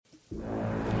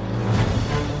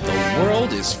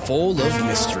is full of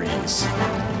mysteries.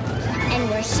 And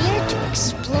we're here to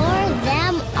explore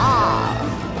them all.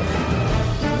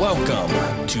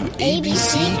 Welcome to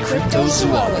ABC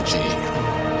Cryptozoology.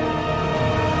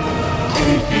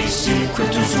 ABC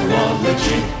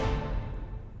Cryptozoology.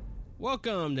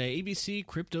 Welcome to ABC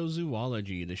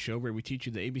Cryptozoology, the show where we teach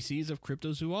you the ABCs of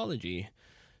cryptozoology.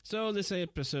 So this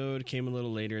episode came a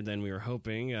little later than we were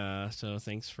hoping, so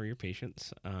thanks for your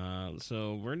patience.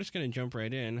 So we're just going to jump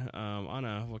right in.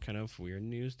 Anna, what kind of weird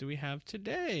news do we have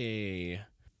today?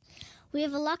 We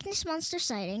have a Loch Ness Monster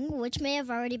sighting, which may have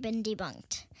already been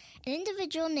debunked. An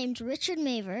individual named Richard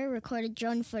Maver recorded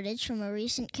drone footage from a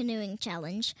recent canoeing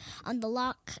challenge on the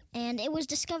loch, and it was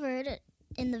discovered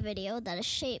in the video that a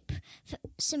shape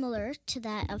similar to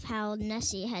that of how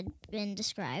Nessie had been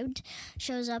described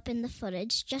shows up in the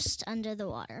footage just under the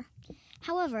water.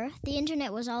 However, the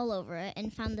internet was all over it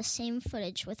and found the same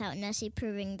footage without Nessie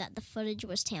proving that the footage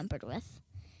was tampered with.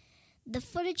 The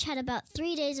footage had about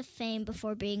 3 days of fame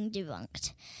before being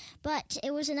debunked, but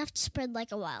it was enough to spread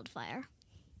like a wildfire.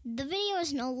 The video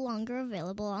is no longer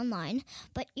available online,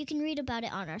 but you can read about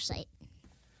it on our site.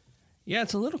 Yeah,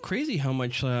 it's a little crazy how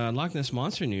much Loch Ness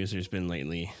Monster news there's been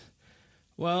lately.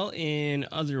 Well, in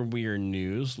other weird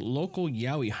news, local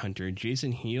Yowie hunter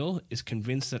Jason Heel is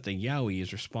convinced that the Yowie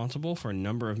is responsible for a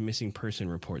number of missing person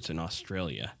reports in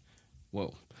Australia.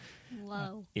 Whoa.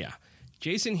 Yeah.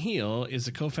 Jason Heel is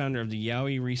the co-founder of the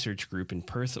Yowie Research Group in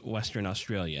Perth, Western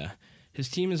Australia. His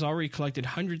team has already collected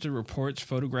hundreds of reports,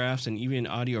 photographs, and even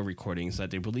audio recordings that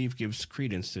they believe gives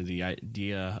credence to the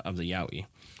idea of the Yowie.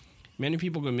 Many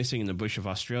people go missing in the bush of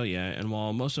Australia, and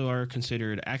while most are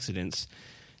considered accidents,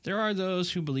 there are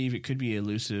those who believe it could be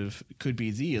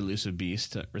the elusive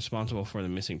beast responsible for the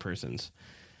missing persons.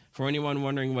 For anyone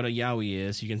wondering what a Yowie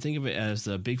is, you can think of it as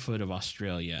the Bigfoot of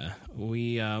Australia.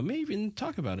 We may even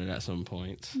talk about it at some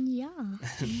point. Yeah.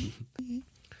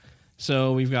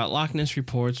 So we've got Loch Ness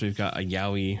reports, we've got a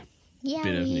Yowie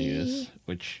bit of news,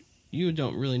 which you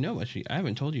don't really know much. I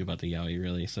haven't told you about the Yowie,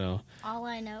 really, so... All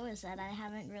I know is that I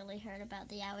haven't really heard about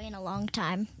the Yowie in a long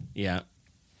time. Yeah.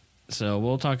 So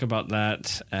we'll talk about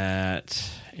that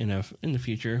in the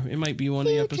future. It might be one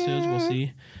of the episodes, we'll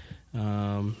see.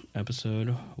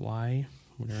 Episode Y,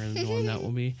 whatever the one that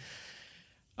will be.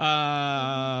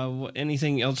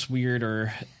 Anything else weird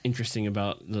or interesting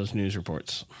about those news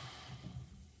reports?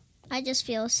 I just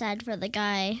feel sad for the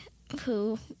guy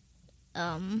who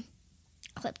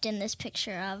clipped in this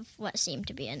picture of what seemed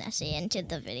to be a Nessie into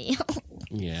the video.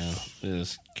 Yeah, it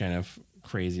was kind of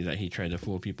crazy that he tried to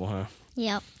fool people, huh?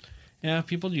 Yep. Yeah,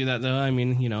 people do that, though. I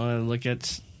mean, look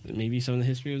at maybe some of the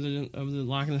history of the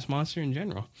Loch Ness Monster in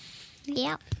general.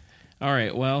 Yep. All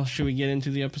right, well, should we get into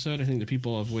the episode? I think the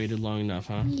people have waited long enough,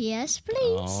 huh? Yes,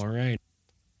 please. All right.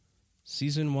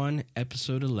 Season 1,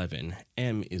 Episode 11,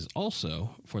 M is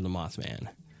also for the Mothman.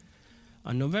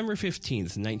 On November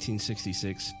 15th,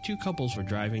 1966, two couples were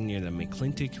driving near the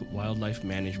McClintock Wildlife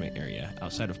Management Area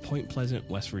outside of Point Pleasant,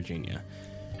 West Virginia,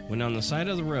 when on the side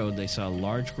of the road they saw a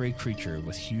large gray creature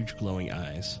with huge glowing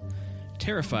eyes.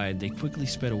 Terrified, they quickly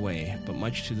sped away, but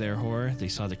much to their horror, they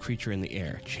saw the creature in the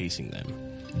air, chasing them.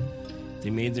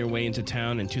 They made their way into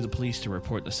town and to the police to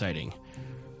report the sighting.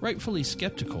 Rightfully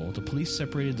skeptical, the police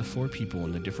separated the four people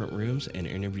into different rooms and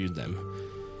interviewed them.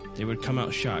 They would come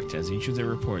out shocked as each of their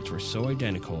reports were so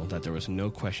identical that there was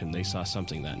no question they saw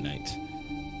something that night.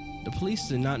 The police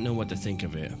did not know what to think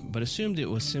of it, but assumed it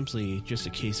was simply just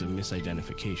a case of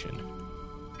misidentification.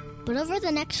 But over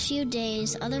the next few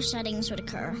days, other sightings would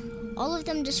occur. All of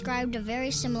them described a very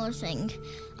similar thing,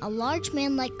 a large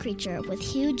man-like creature with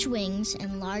huge wings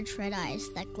and large red eyes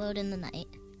that glowed in the night.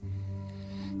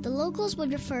 The locals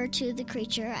would refer to the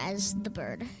creature as the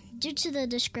bird, due to the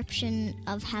description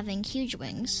of having huge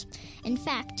wings. In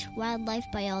fact, wildlife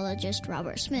biologist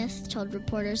Robert Smith told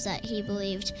reporters that he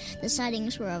believed the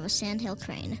sightings were of a sandhill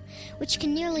crane, which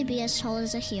can nearly be as tall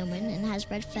as a human and has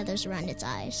red feathers around its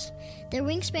eyes. Their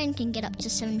wingspan can get up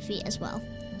to 7 feet as well.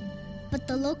 But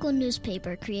the local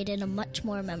newspaper created a much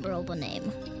more memorable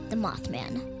name, the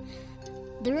Mothman.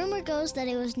 The rumor goes that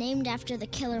it was named after the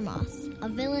Killer Moth, a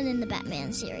villain in the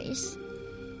Batman series.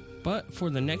 But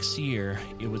for the next year,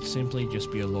 it would simply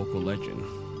just be a local legend.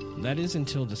 That is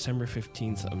until December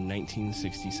 15th of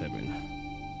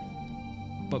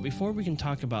 1967. But before we can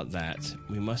talk about that,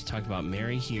 we must talk about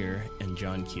Mary Heer and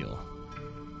John Keel.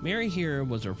 Mary Heer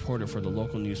was a reporter for the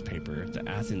local newspaper, the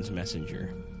Athens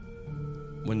Messenger.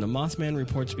 When the Mothman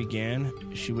reports began,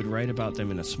 she would write about them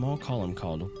in a small column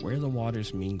called Where the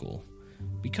Waters Mingle.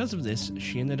 Because of this,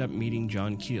 she ended up meeting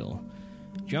John Keel.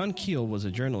 John Keel was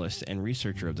a journalist and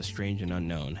researcher of the strange and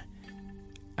unknown.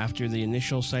 After the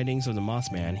initial sightings of the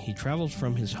Mothman, he traveled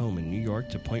from his home in New York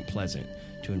to Point Pleasant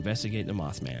to investigate the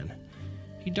Mothman.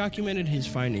 He documented his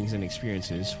findings and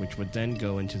experiences, which would then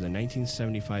go into the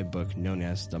 1975 book known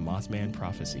as The Mothman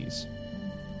Prophecies.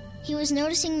 He was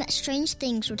noticing that strange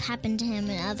things would happen to him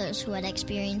and others who had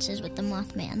experiences with the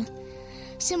Mothman.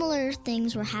 Similar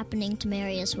things were happening to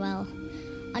Mary as well.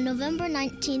 On November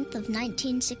 19th of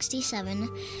 1967,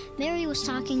 Mary was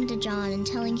talking to John and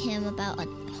telling him about a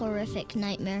horrific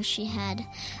nightmare she had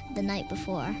the night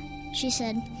before. She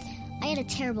said, "I had a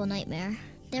terrible nightmare.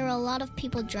 There were a lot of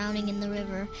people drowning in the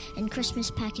river, and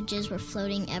Christmas packages were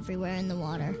floating everywhere in the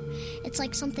water. It's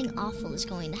like something awful is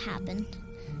going to happen."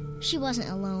 She wasn't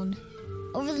alone.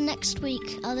 Over the next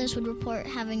week, others would report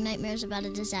having nightmares about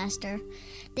a disaster.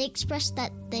 They expressed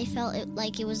that they felt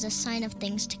like it was a sign of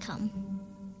things to come.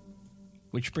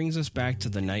 Which brings us back to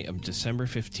the night of December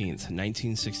 15th,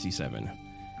 1967.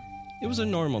 It was a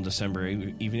normal December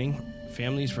evening.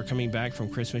 Families were coming back from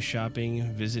Christmas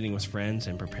shopping, visiting with friends,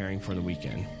 and preparing for the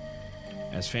weekend.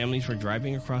 As families were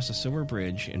driving across the Silver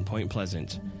Bridge in Point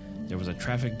Pleasant, there was a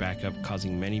traffic backup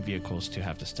causing many vehicles to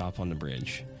have to stop on the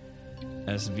bridge.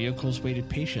 As the vehicles waited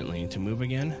patiently to move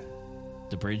again,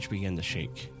 the bridge began to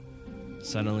shake.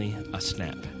 Suddenly, a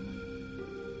snap.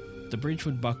 The bridge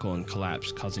would buckle and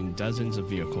collapse, causing dozens of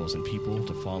vehicles and people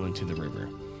to fall into the river.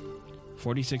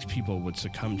 46 people would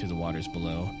succumb to the waters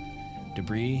below.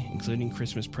 Debris, including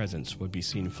Christmas presents, would be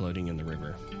seen floating in the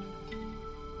river.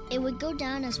 It would go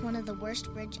down as one of the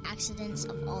worst bridge accidents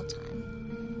of all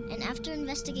time. And after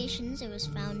investigations, it was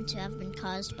found to have been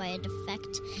caused by a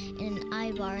defect in an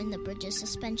eye-bar in the bridge's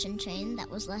suspension chain that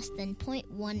was less than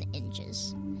 0.1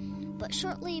 inches. But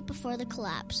shortly before the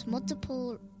collapse,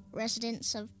 multiple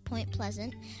residents of Point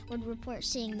Pleasant would report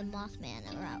seeing the Mothman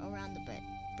around the bridge.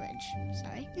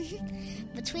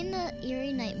 Between the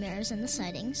eerie nightmares and the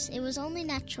sightings, it was only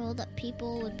natural that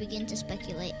people would begin to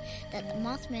speculate that the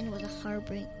Mothman was a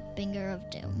harbinger of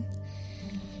doom.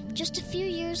 Just a few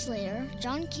years later,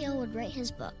 John Keel would write his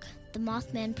book, The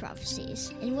Mothman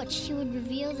Prophecies, in which he would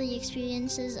reveal the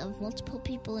experiences of multiple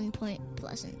people in Point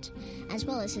Pleasant, as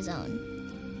well as his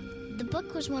own. The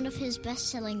book was one of his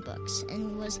best-selling books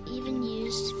and was even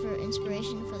used for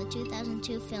inspiration for the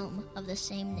 2002 film of the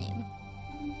same name.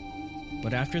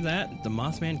 But after that, the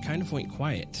Mothman kind of went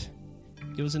quiet.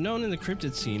 It was known in the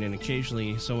cryptid scene, and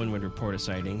occasionally someone would report a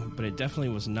sighting, but it definitely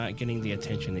was not getting the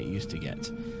attention it used to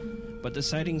get. But the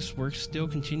sightings were still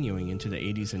continuing into the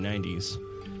 80s and 90s.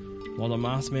 While the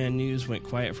Mothman news went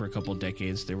quiet for a couple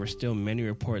decades, there were still many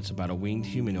reports about a winged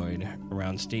humanoid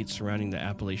around states surrounding the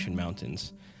Appalachian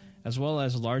Mountains, as well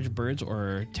as large birds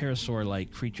or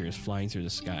pterosaur-like creatures flying through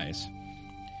the skies.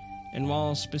 And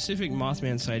while specific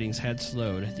Mothman sightings had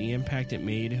slowed, the impact it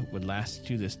made would last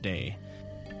to this day.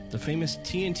 The famous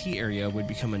TNT area would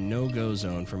become a no-go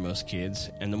zone for most kids,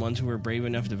 and the ones who were brave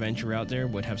enough to venture out there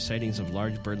would have sightings of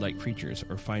large bird-like creatures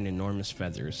or find enormous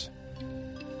feathers.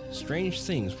 Strange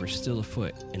things were still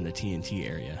afoot in the TNT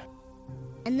area.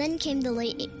 And then came the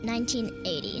late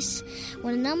 1980s,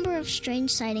 when a number of strange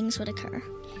sightings would occur.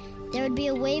 There would be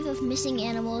a wave of missing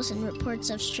animals and reports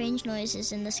of strange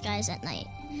noises in the skies at night.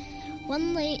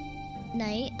 One late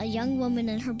night, a young woman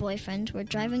and her boyfriend were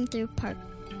driving through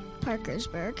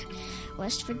Parkersburg,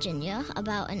 West Virginia,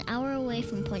 about an hour away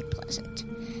from Point Pleasant.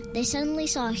 They suddenly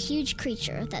saw a huge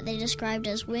creature that they described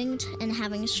as winged and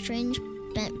having strange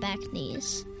bent-back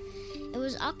knees. It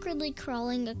was awkwardly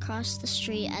crawling across the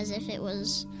street as if it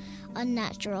was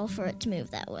unnatural for it to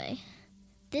move that way.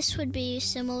 This would be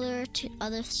similar to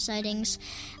other sightings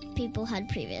people had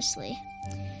previously,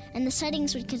 and the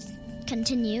sightings would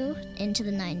continue into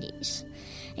the 90s,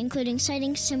 including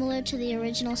sightings similar to the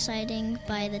original sighting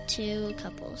by the two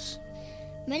couples.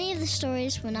 Many of the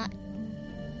stories will not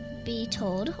be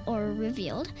told or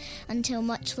revealed until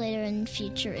much later in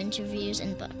future interviews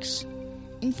and books.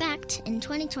 In fact, in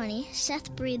 2020,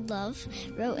 Seth Breedlove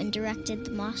wrote and directed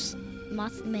The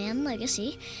Mothman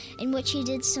Legacy, in which he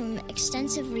did some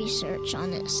extensive research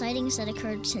on sightings that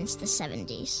occurred since the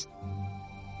 70s.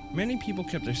 Many people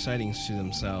kept their sightings to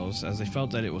themselves as they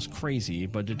felt that it was crazy,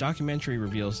 but the documentary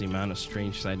reveals the amount of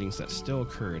strange sightings that still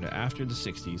occurred after the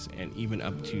 60s and even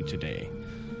up to today.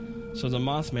 So the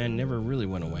Mothman never really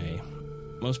went away.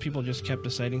 Most people just kept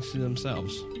the sightings to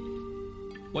themselves.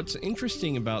 What's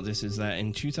interesting about this is that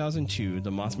in 2002, the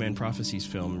Mothman Prophecies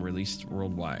film released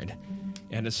worldwide.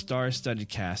 It had a star-studded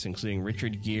cast including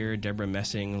Richard Gere, Deborah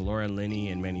Messing, Laura Linney,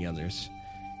 and many others.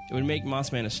 It would make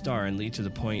Mothman a star and lead to the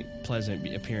Point Pleasant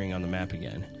appearing on the map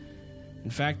again. In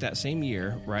fact, that same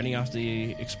year, riding off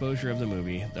the exposure of the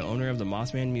movie, the owner of the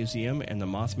Mothman Museum and the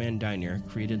Mothman Diner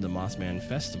created the Mothman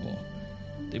Festival.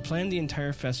 They planned the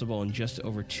entire festival in just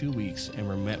over 2 weeks and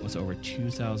were met with over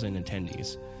 2,000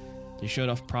 attendees. They showed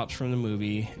off props from the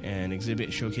movie, an exhibit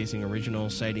showcasing original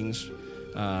sightings,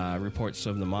 reports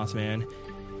of the Mothman,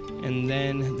 and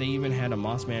then they even had a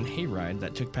Mothman hayride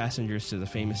that took passengers to the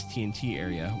famous TNT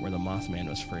area where the Mothman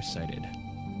was first sighted.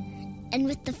 And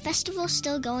with the festival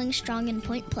still going strong in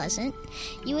Point Pleasant,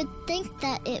 you would think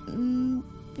that it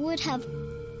would have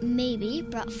maybe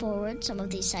brought forward some of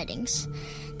these sightings.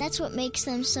 That's what makes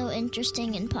them so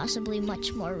interesting and possibly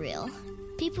much more real.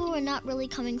 People were not really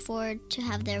coming forward to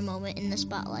have their moment in the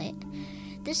spotlight.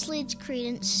 This leads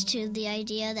credence to the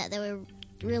idea that they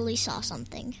really saw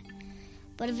something.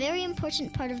 But a very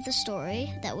important part of the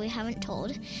story that we haven't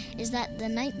told is that the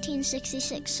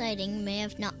 1966 sighting may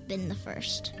have not been the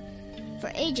first.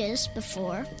 For ages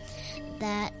before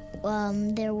that,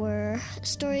 there were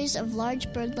stories of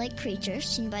large bird-like creatures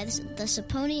seen by the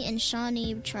Saponi and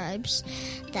Shawnee tribes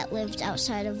that lived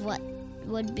outside of what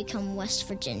would become West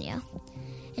Virginia.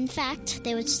 In fact,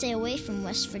 they would stay away from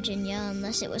West Virginia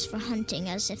unless it was for hunting,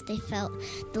 as if they felt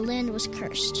the land was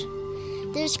cursed.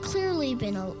 There's clearly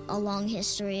been a long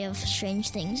history of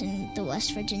strange things in the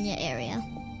West Virginia area.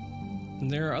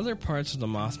 There are other parts of the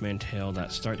Mothman tale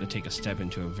that start to take a step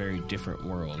into a very different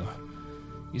world.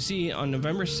 You see, on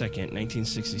November 2nd,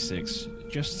 1966,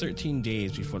 just 13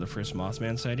 days before the first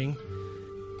Mothman sighting,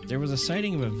 there was a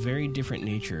sighting of a very different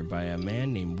nature by a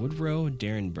man named Woodrow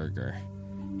Derenberger.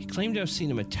 He claimed to have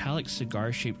seen a metallic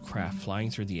cigar-shaped craft flying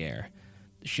through the air.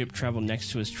 The ship traveled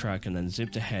next to his truck and then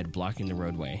zipped ahead, blocking the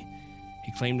roadway.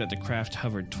 He claimed that the craft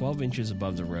hovered 12 inches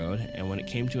above the road, and when it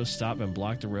came to a stop and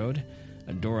blocked the road,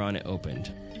 a door on it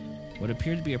opened. What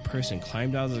appeared to be a person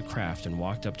climbed out of the craft and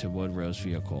walked up to Woodrow's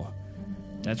vehicle.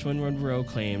 That's when Woodrow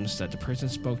claims that the person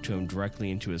spoke to him directly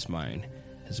into his mind.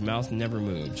 His mouth never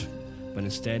moved, but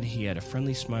instead he had a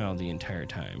friendly smile the entire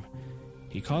time.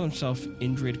 He called himself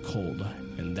Indrid Cold,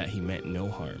 and that he meant no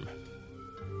harm.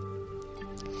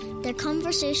 Their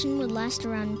conversation would last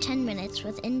around 10 minutes,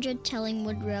 with Indrid telling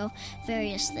Woodrow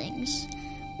various things.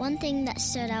 One thing that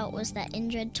stood out was that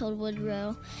Indrid told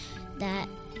Woodrow that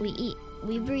we eat,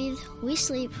 we breathe, we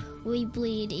sleep, we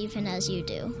bleed even as you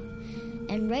do.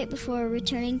 And right before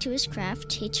returning to his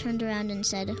craft, he turned around and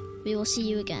said, "We will see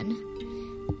you again."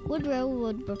 Woodrow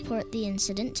would report the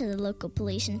incident to the local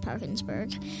police in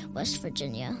Parkersburg, West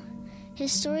Virginia.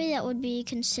 His story that would be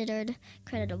considered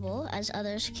creditable, as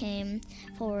others came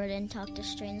forward and talked of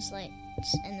strange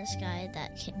lights in the sky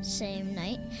that same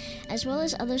night, as well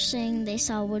as others saying they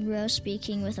saw Woodrow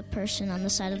speaking with a person on the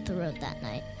side of the road that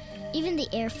night. Even the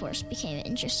Air Force became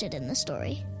interested in the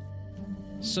story.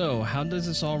 So, how does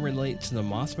this all relate to the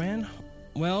Mothman?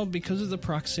 Well, because of the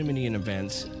proximity in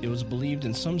events, it was believed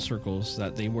in some circles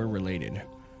that they were related.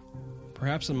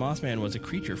 Perhaps the Mothman was a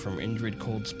creature from Indrid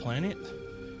Cold's planet?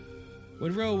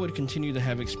 Woodrow would continue to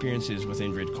have experiences with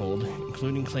Indrid Cold,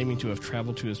 including claiming to have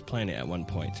traveled to his planet at one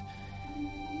point.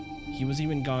 He was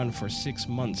even gone for 6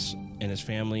 months, and his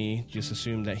family just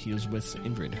assumed that he was with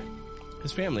Indrid.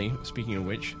 His family, speaking of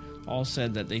which, all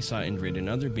said that they saw Indrid and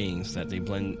other beings that they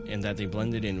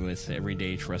blended in with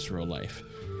everyday terrestrial life.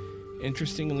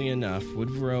 Interestingly enough,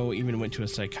 Woodrow even went to a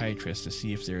psychiatrist to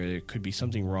see if there could be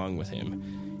something wrong with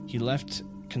him. He left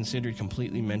considered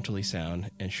completely mentally sound,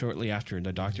 and shortly after,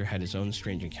 the doctor had his own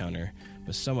strange encounter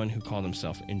with someone who called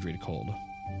himself Indrid Cold.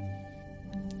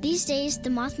 These days, the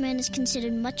Mothman is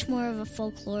considered much more of a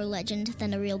folklore legend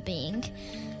than a real being.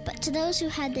 But to those who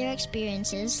had their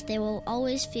experiences, they will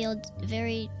always feel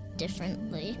very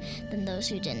differently than those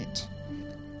who didn't.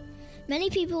 Many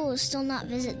people will still not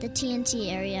visit the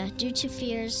TNT area due to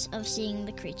fears of seeing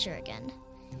the creature again.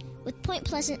 With Point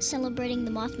Pleasant celebrating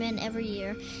the Mothman every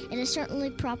year, it has certainly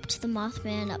propped the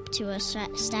Mothman up to a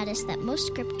status that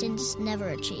most cryptids never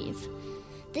achieve.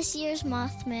 This year's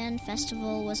Mothman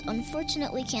Festival was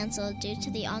unfortunately canceled due to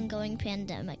the ongoing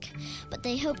pandemic, but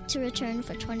they hope to return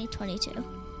for 2022.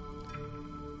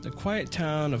 The quiet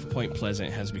town of Point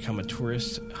Pleasant has become a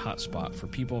tourist hotspot for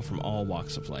people from all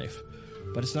walks of life.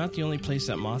 But it's not the only place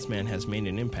that Mothman has made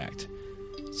an impact.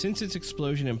 Since its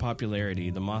explosion in popularity,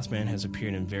 the Mothman has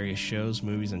appeared in various shows,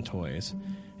 movies, and toys.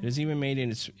 It has even made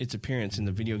its appearance in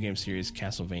the video game series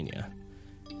Castlevania.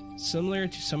 Similar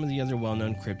to some of the other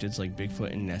well-known cryptids like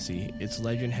Bigfoot and Nessie, its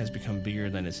legend has become bigger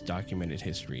than its documented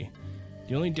history.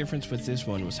 The only difference with this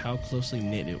one was how closely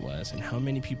knit it was and how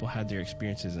many people had their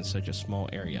experiences in such a small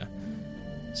area.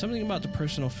 Something about the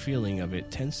personal feeling of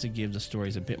it tends to give the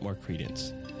stories a bit more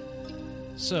credence.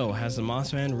 So, has the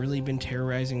Mothman really been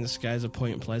terrorizing the skies of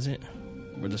Point Pleasant?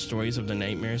 Were the stories of the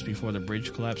nightmares before the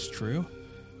bridge collapsed true?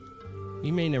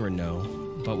 We may never know.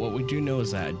 but what we do know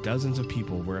is that dozens of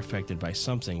people were affected by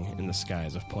something in the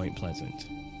skies of Point Pleasant.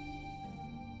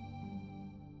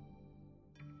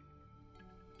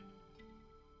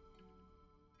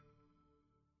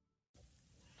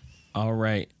 All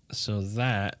right, so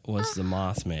that was the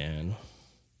Mothman.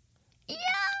 Yeah.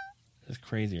 It's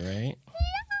crazy, right?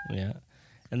 Yeah.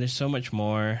 And there's so much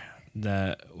more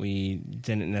that we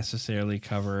didn't necessarily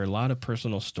cover. A lot of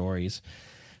personal stories,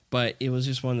 but it was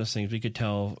just one of those things we could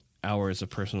tell hours of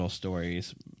personal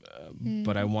stories.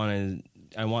 But I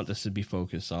want this to be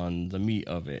focused on the meat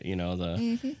of it. You know,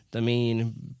 the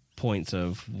main points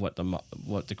of what the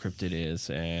cryptid is,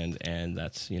 and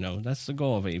that's the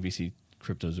goal of ABC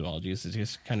Cryptozoology, is to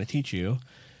just kind of teach you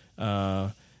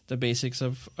the basics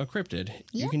of a cryptid. Yep.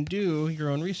 You can do your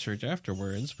own research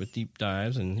afterwards with deep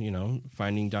dives and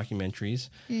finding documentaries.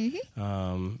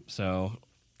 So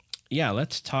yeah,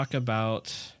 let's talk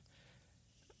about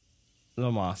the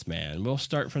Mothman. We'll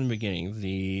start from the beginning.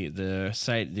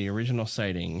 The original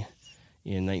sighting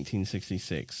in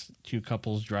 1966. Two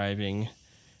couples driving.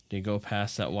 They go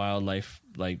past that wildlife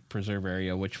preserve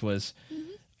area, which was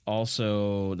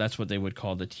also, that's what they would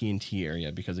call the TNT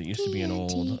area, because it used to be an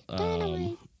old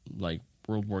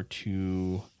World War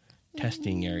II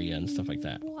testing area and stuff like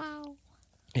that. Wow.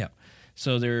 Yeah.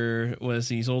 So there was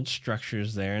these old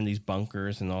structures there and these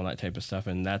bunkers and all that type of stuff,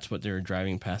 and that's what they were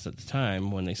driving past at the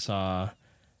time when they saw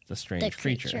the strange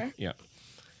creature. Yeah.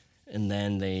 And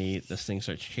then this thing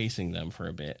starts chasing them for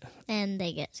a bit. And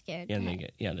they get scared. And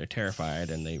they're terrified,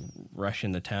 and they rush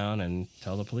into town and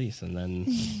tell the police, and then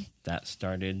that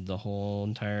started the whole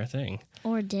entire thing.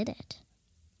 Or did it?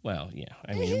 Well, yeah.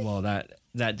 I mean,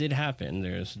 that did happen.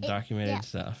 There's documented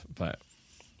stuff, but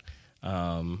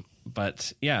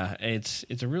yeah, it's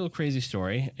a real crazy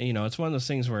story. It's one of those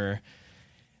things where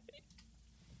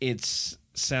it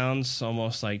sounds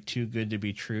almost like too good to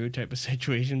be true type of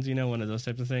situations, one of those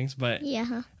types of things. But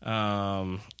yeah.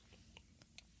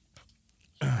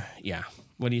 Yeah.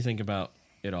 What do you think about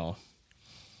it all?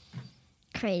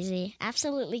 Crazy.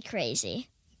 Absolutely crazy.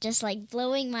 Just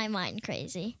blowing my mind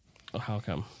crazy. Oh, how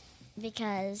come?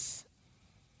 Because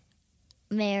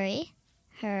Mary,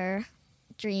 her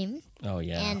dream,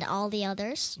 and all the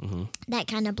others, that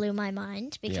kind of blew my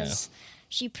mind, because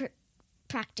she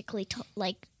practically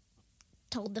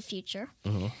told the future.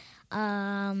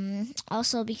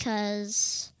 Also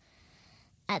because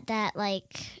at that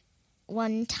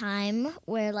one time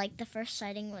where the first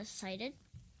sighting was sighted,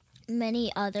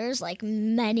 many others,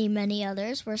 many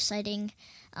others, were citing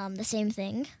the same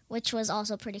thing, which was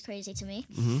also pretty crazy to me.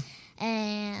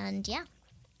 And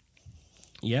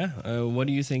what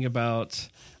do you think about...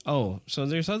 so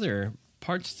there's other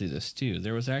parts to this too.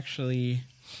 There was actually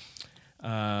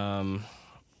a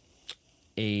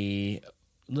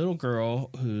little girl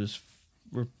who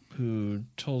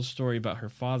told a story about her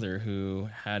father, who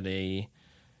had a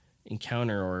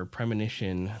encounter or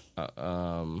premonition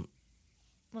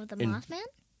with the Mothman?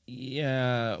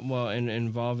 Yeah, well,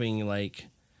 involving a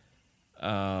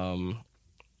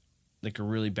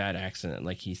really bad accident.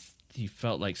 He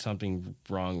felt like something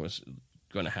wrong was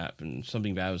going to happen,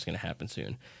 something bad was going to happen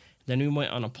soon. Then he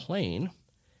went on a plane,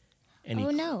 and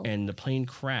and the plane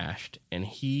crashed, and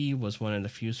he was one of the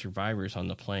few survivors on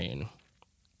the plane.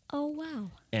 Oh,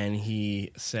 wow. And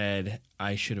he said,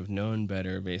 I should have known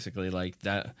better, basically,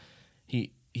 that.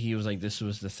 He was like, this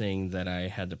was the thing that I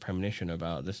had the premonition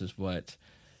about. This is what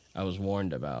I was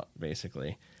warned about,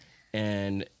 basically.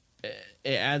 And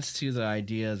it adds to the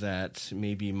idea that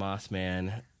maybe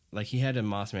Mothman, he had a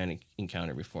Mothman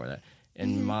encounter before that.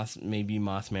 And maybe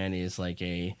Mothman is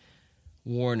a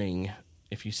warning.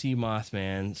 If you see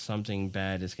Mothman, something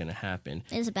bad is going to happen.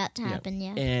 It's about to happen,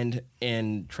 yeah.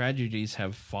 And tragedies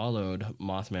have followed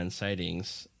Mothman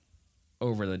sightings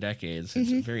over the decades.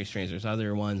 It's very strange. There's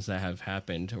other ones that have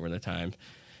happened over the time.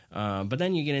 But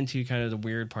then you get into kind of the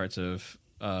weird parts of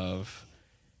the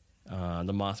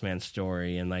Mothman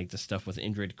story, and the stuff with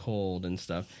Indrid Cold and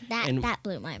stuff. That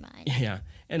blew my mind. Yeah.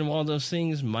 And while those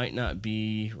things might not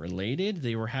be related,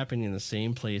 they were happening in the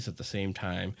same place at the same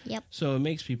time. Yep. So it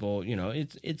makes people,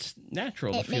 it's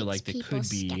natural to feel like they could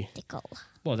be skeptical.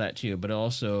 Well, that too, but it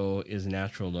also is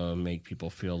natural to make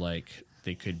people feel like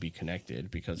they could be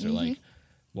connected, because they're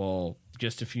well,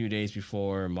 just a few days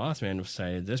before Mothman was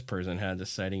sighted, this person had this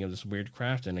sighting of this weird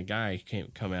craft, and a guy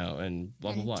come out and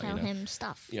blah, blah, blah. Tell him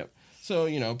stuff. Yep.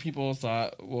 So, people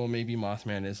thought, well, maybe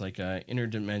Mothman is a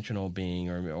interdimensional being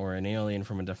or an alien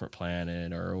from a different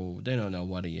planet, or they don't know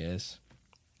what he is.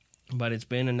 But it's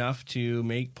been enough to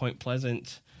make Point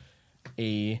Pleasant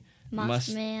a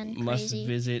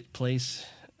must-visit place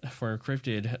for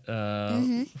cryptid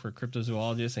for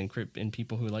cryptozoologists and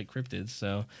people who like cryptids.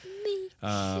 So,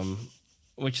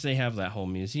 which they have that whole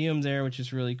museum there, which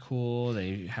is really cool.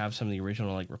 They have some of the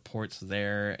original like reports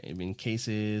there in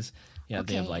cases. Yeah,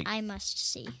 Okay, they have like I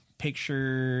must see.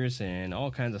 pictures and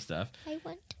all kinds of stuff. I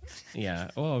want.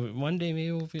 Yeah. Well, one day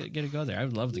maybe we'll get to go there. I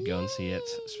would love to go and see it,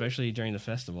 especially during the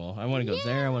festival. I want to go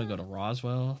there. I want to go to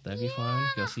Roswell. That'd be fun.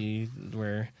 Go see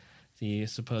where the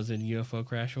supposed UFO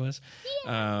crash was.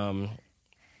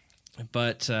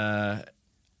 But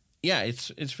yeah,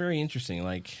 it's very interesting.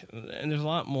 Like, and there's a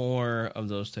lot more of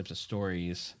those types of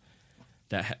stories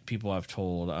that people have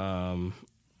told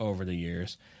over the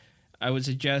years. I would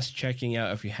suggest checking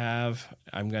out if you have.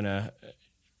 I'm gonna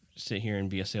sit here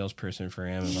and be a salesperson for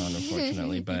Amazon,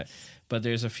 unfortunately, but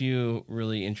there's a few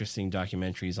really interesting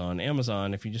documentaries on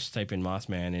Amazon. If you just type in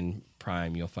Mothman in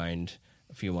Prime, you'll find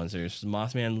a few ones. There's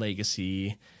Mothman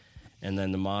Legacy, and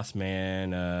then the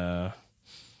Mothman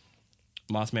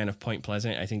of Point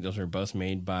Pleasant. I think those were both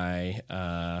made by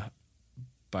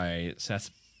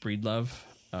Seth Breedlove.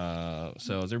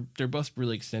 So they're both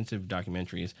really extensive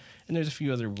documentaries, and there's a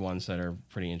few other ones that are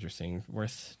pretty interesting,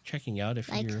 worth checking out if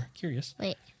you're curious.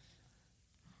 Wait.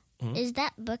 Is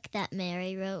that book that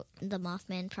Mary wrote, The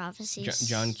Mothman Prophecies?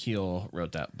 John Keel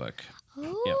wrote that book.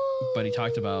 Oh. Yeah, but he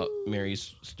talked about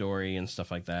Mary's story and stuff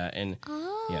like that, and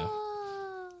yeah,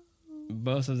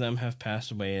 both of them have passed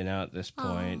away now at this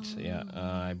point. Yeah,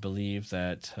 I believe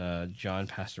that John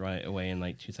passed away in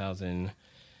like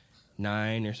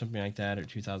 2009 or something like that, or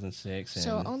 2006. And,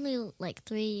 So only like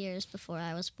 3 years before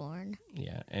I was born.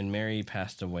 yeah, and Mary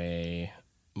passed away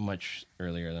much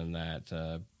earlier than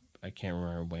that. I can't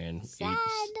remember when, Sad.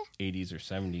 80s or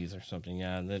 70s or something.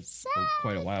 Yeah, that's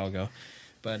quite a while ago.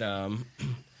 But I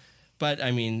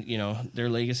mean, you know, their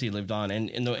legacy lived on.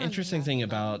 And the interesting thing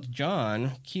about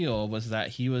John Keel was that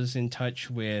he was in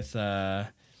touch with the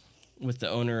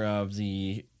owner of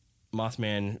the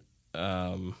Mothman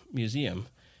Museum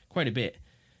quite a bit,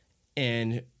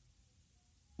 and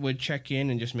would check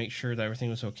in and just make sure that everything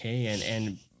was okay.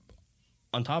 And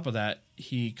on top of that,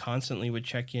 he constantly would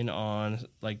check in on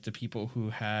like the people who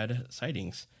had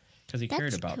sightings, because he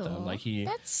cared about them. Like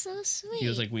That's so sweet. he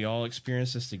was like, we all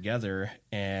experienced this together,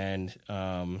 and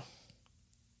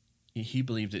he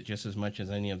believed it just as much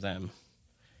as any of them.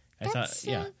 That's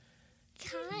so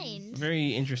kind.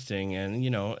 Very interesting. And, you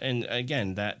know, and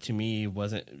again, that to me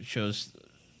shows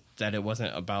that it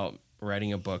wasn't about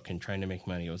writing a book and trying to make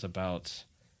money. It was about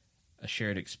a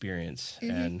shared experience,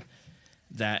 and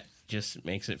that just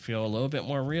makes it feel a little bit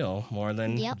more real, more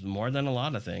than a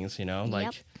lot of things, you know.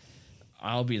 Like,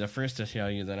 I'll be the first to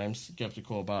tell you that I'm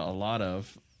skeptical about a lot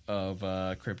of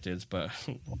cryptids,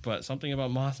 but something about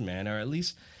Mothman, or at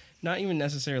least not even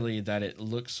necessarily that it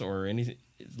looks or anything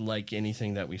like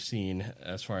anything that we've seen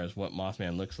as far as what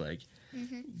Mothman looks like.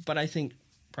 But I think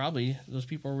probably those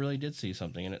people really did see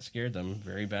something, and it scared them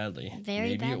very badly.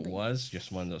 Maybe it was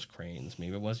just one of those cranes.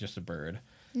 Maybe it was just a bird.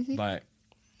 But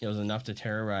it was enough to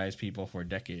terrorize people for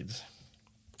decades.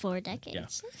 4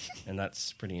 decades. Yeah. And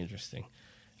that's pretty interesting.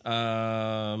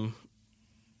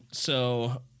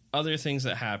 So other things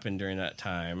that happened during that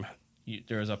time,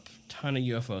 there was a ton of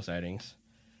UFO sightings,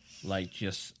 like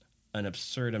just an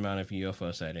absurd amount of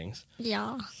UFO sightings.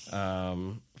 Yeah.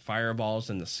 Fireballs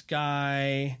in the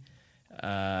sky.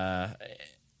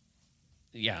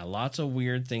 Yeah, lots of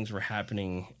weird things were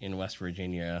happening in West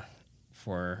Virginia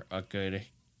for a good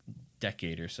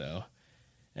decade or so.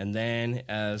 And then,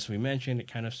 as we mentioned,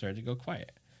 it kind of started to go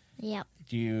quiet. Yep.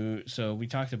 So we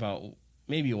talked about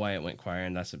maybe why it went quiet,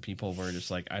 and that's that people were just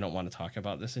like, I don't want to talk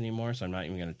about this anymore, so I'm not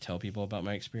even going to tell people about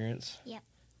my experience. Yep.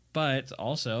 But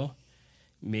also,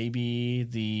 maybe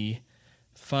the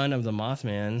fun of the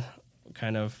Mothman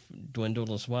kind of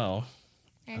dwindled as well.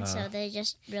 And so they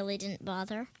just really didn't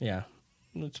bother? Yeah,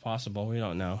 it's possible. We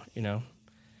don't know, you know.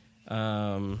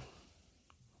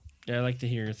 Yeah, I'd like to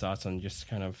hear your thoughts on just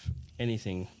kind of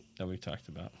anything that we've talked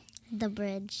about. The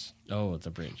bridge. Oh,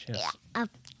 the bridge, yes. Yeah,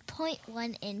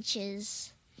 0.1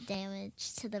 inches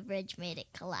damage to the bridge made it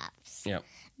collapse. Yep.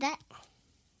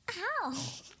 How?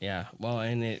 Yeah, well,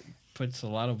 and it puts a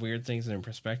lot of weird things in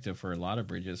perspective for a lot of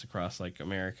bridges across, like,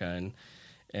 America,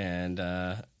 and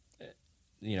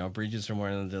you know, bridges are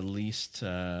one of the least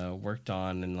worked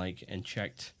on and, like, and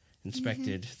checked,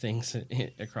 inspected things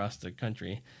across the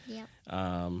country. Yep.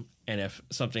 And if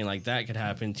something like that could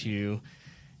happen to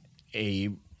a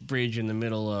bridge in the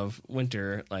middle of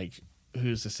winter, like,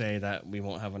 who's to say that we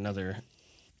won't have another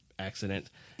accident?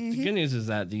 The good news is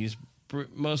that these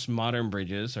most modern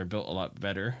bridges are built a lot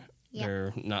better.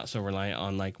 They're not so reliant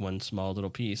on, like, one small little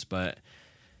piece, but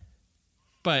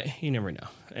But you never know.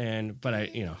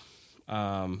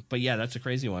 But yeah, that's a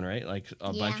crazy one, right? Like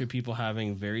a bunch of people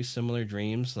having very similar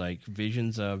dreams, like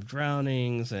visions of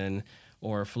drownings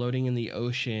or floating in the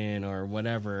ocean or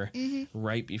whatever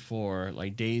right before,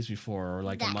 like days before or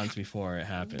like a month before it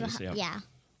happens. Yeah.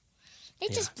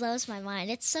 It just blows my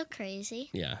mind. It's so crazy.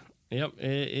 Yeah. Yep.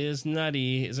 It is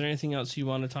nutty. Is there anything else you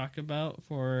want to talk about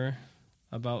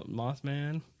about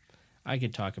Mothman? I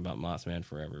could talk about Mothman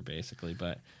forever, basically,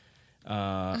 but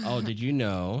did you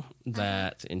know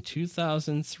that in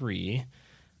 2003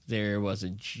 there was a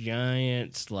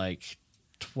giant, like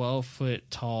 12-foot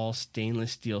tall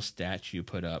stainless steel statue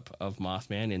put up of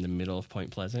Mothman in the middle of Point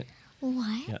Pleasant?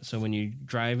 What? Yeah. So when you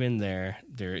drive in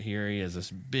here he is, this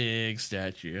big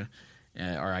statue,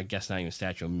 or I guess not even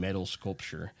statue, metal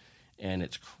sculpture, and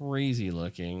it's crazy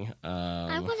looking.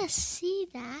 I want to see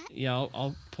that. Yeah,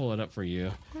 I'll pull it up for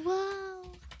you. Wow.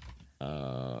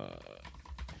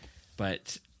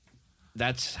 But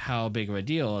that's how big of a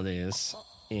deal it is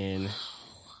in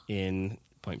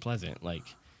Point Pleasant. Like,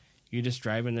 you just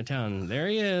drive into town, and there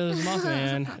he is,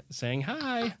 Mothman, saying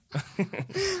hi.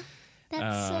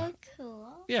 That's so cool.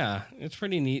 Yeah, it's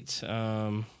pretty neat.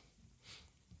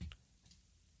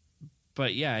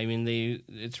 But yeah, I mean,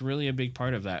 it's really a big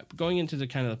part of that. Going into the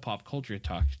kind of the pop culture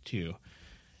talk too,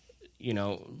 you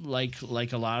know, like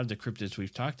a lot of the cryptids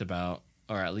we've talked about,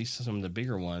 or at least some of the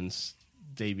bigger ones,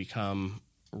 they become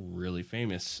really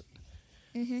famous.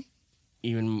 Mm-hmm.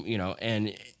 Even, you know,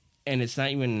 and it's not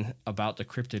even about the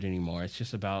cryptid anymore. It's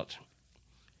just about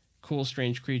cool,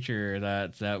 strange creature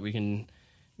that we can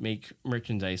make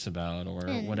merchandise about or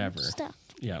whatever. Stuff.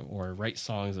 Yeah, or write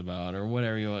songs about or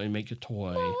whatever you want, and make a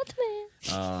toy.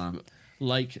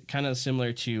 Like kind of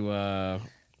similar to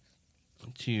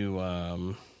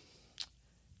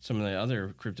some of the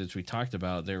other cryptids we talked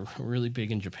about. They're really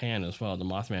big in Japan as well. The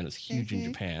Mothman is huge in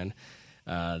Japan.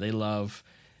 They love,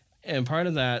 and part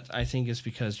of that I think is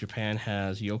because Japan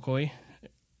has yokoi.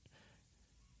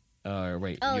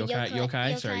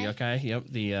 Yokai. Sorry, yokai. Yep,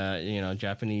 the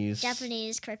Japanese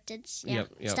cryptids. Yeah.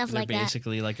 Yep. Stuff They're like that.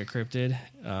 basically like a cryptid.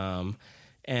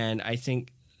 And I think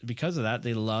because of that,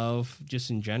 they love just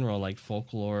in general like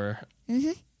folklore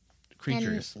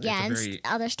creatures. And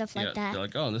other stuff like that. They're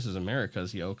like, oh, this is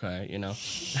America's yokai, you know.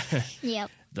 Yep.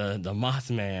 The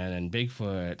Mothman and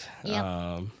Bigfoot.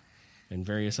 Yep. And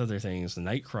various other things. The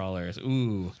night crawlers.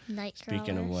 Ooh. Night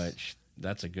Speaking of which,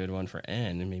 that's a good one for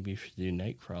N, and maybe you should do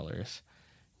night crawlers.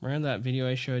 Remember that video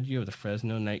I showed you of the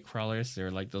Fresno night crawlers? They're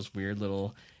like those weird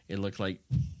little, it looked like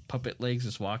puppet legs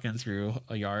just walking through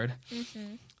a yard.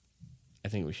 Mm-hmm. I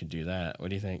think we should do that. What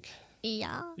do you think?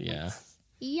 Yeah. Yeah.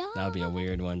 Yeah. That would be a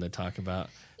weird one to talk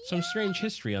about. Some strange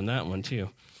history on that one, too.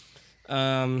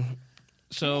 So,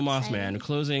 Mothman,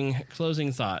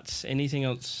 closing thoughts. Anything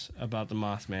else about the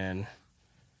Mothman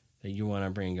that you want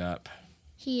to bring up?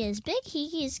 He is big,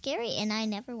 he is scary, and I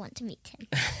never want to meet him.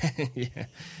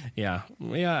 Yeah.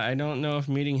 I don't know if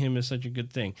meeting him is such a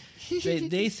good thing.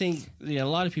 They think, a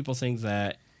lot of people think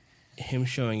that him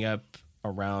showing up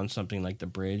around something like the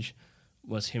bridge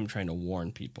was him trying to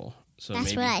warn people. So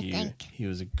that's maybe what I think. He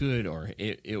was a good, or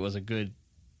it was a good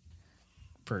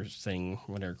person,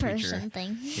 whatever creature. Person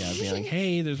thing. Yeah, being like,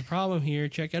 hey, there's a problem here,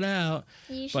 check it out.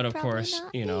 But of course,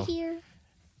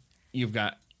 you've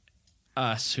got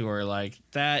us who are like,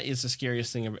 that is the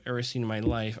scariest thing I've ever seen in my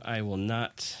life. I will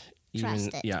not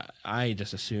trust it. Yeah, I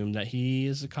just assume that he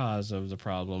is the cause of the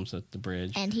problems at the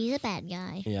bridge. And he's a bad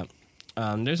guy. Yeah.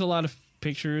 There's a lot of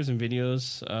pictures and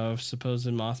videos of supposed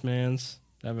Mothmans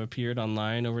that have appeared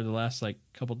online over the last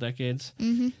couple decades.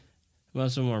 Mm-hmm.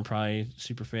 Most of them are probably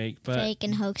super fake, fake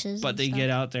and hoaxes. But they get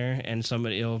out there, and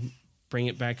somebody will bring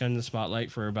it back on the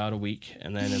spotlight for about a week,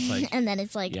 and then it's like,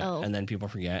 oh, and then people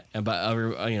forget.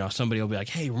 But somebody will be like,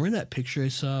 "Hey, remember that picture I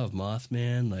saw of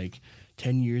Mothman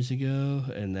 10 years ago?"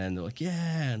 And then they're like,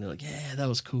 "Yeah," and they're like, "Yeah, that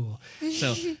was cool."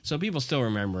 So people still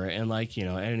remember it, and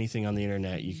anything on the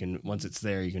internet, you can, once it's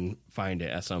there, you can find it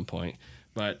at some point.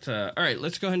 But, all right,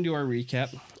 let's go ahead and do our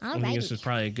recap. I think this is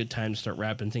probably a good time to start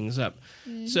wrapping things up.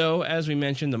 Mm-hmm. So, as we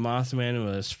mentioned, the Mothman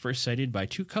was first sighted by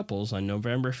two couples on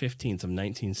November 15th of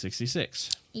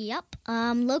 1966. Yep.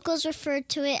 Locals referred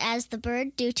to it as the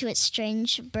bird due to its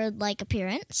strange bird-like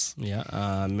appearance.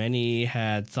 Yeah. Many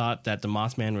had thought that the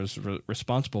Mothman was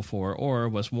responsible for or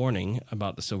was warning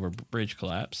about the Silver Bridge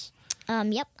collapse.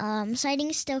 Yep.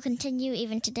 Sightings still continue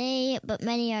even today, but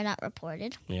many are not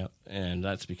reported. Yep, and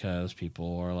that's because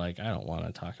people are like, I don't want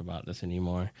to talk about this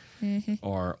anymore,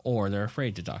 or they're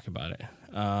afraid to talk about it.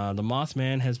 The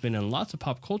Mothman has been in lots of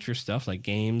pop culture stuff like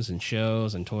games and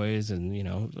shows and toys and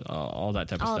all that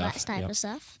type of stuff. All that type of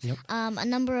stuff. Yep. A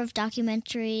number of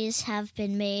documentaries have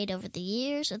been made over the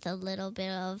years, with a little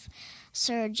bit of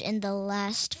surge in the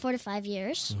last 4 to 5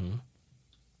 years.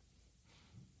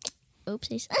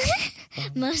 Oopsies.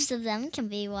 Most of them can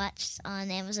be watched on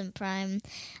Amazon Prime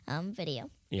Video.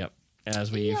 Yep.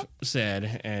 As we've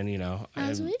said, and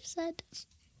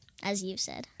As you've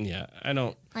said. Yeah, I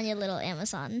don't. On your little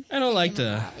Amazon. I don't like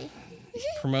to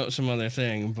promote some other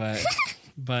thing,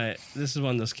 but this is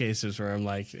one of those cases where I'm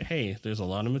like, hey, there's a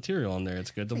lot of material in there.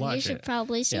 It's good to watch. You should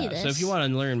probably see this. So if you want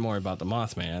to learn more about the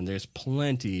Mothman, there's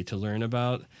plenty to learn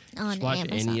about. On Just watch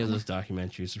Amazon. any of those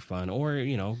documentaries; are fun. Or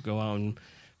go out and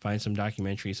find some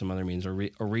documentaries, some other means, or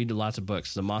read lots of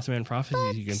books. The Mothman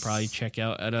Prophecies you can probably check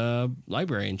out at a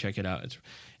library and check it out.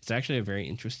 It's actually a very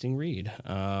interesting read.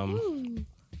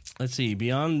 Let's see.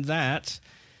 Beyond that,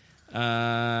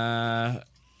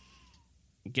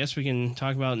 guess we can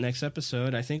talk about next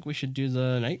episode. I think we should do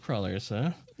the Nightcrawlers,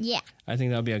 huh? Yeah. I think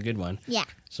that'll be a good one. Yeah.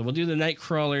 So we'll do the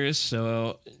Nightcrawlers.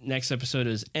 So next episode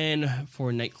is N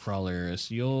for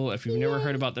Nightcrawlers. If you've never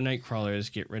heard about the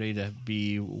Nightcrawlers, get ready to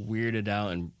be weirded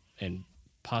out and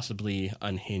possibly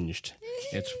unhinged.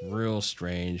 It's real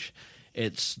strange.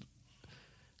 It's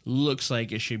looks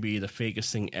like it should be the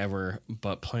fakest thing ever,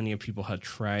 but plenty of people have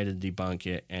tried to debunk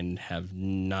it and have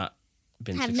not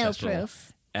been successful no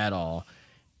proof at all.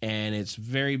 And it's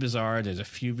very bizarre. There's a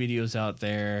few videos out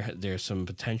there. There's some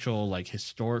potential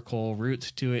historical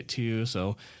roots to it too.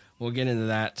 So we'll get into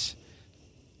that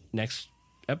next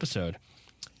episode.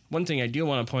 One thing I do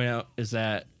want to point out is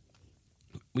that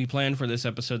we planned for this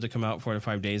episode to come out 4 to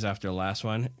 5 days after the last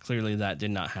one. Clearly that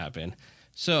did not happen.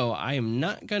 So I am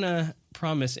not going to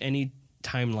promise any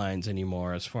timelines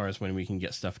anymore as far as when we can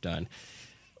get stuff done.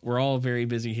 We're all very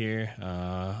busy here.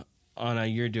 Anna,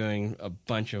 you're doing a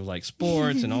bunch of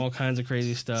sports and all kinds of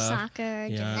crazy stuff. Soccer,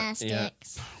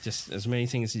 gymnastics. Yeah. Just as many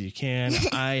things as you can.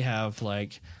 I have I'm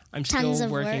Tons still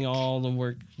of working work. all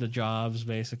the jobs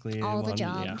basically. All the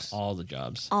Yeah, jobs. all the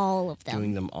jobs. All of them.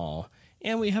 Doing them all.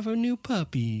 And we have a new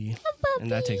puppy. And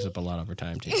that takes up a lot of our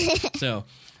time too. So,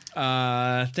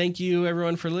 thank you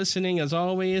everyone for listening as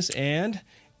always, and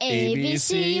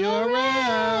ABC you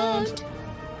around.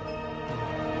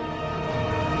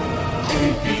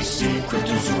 ABC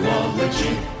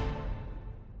Cryptozoology.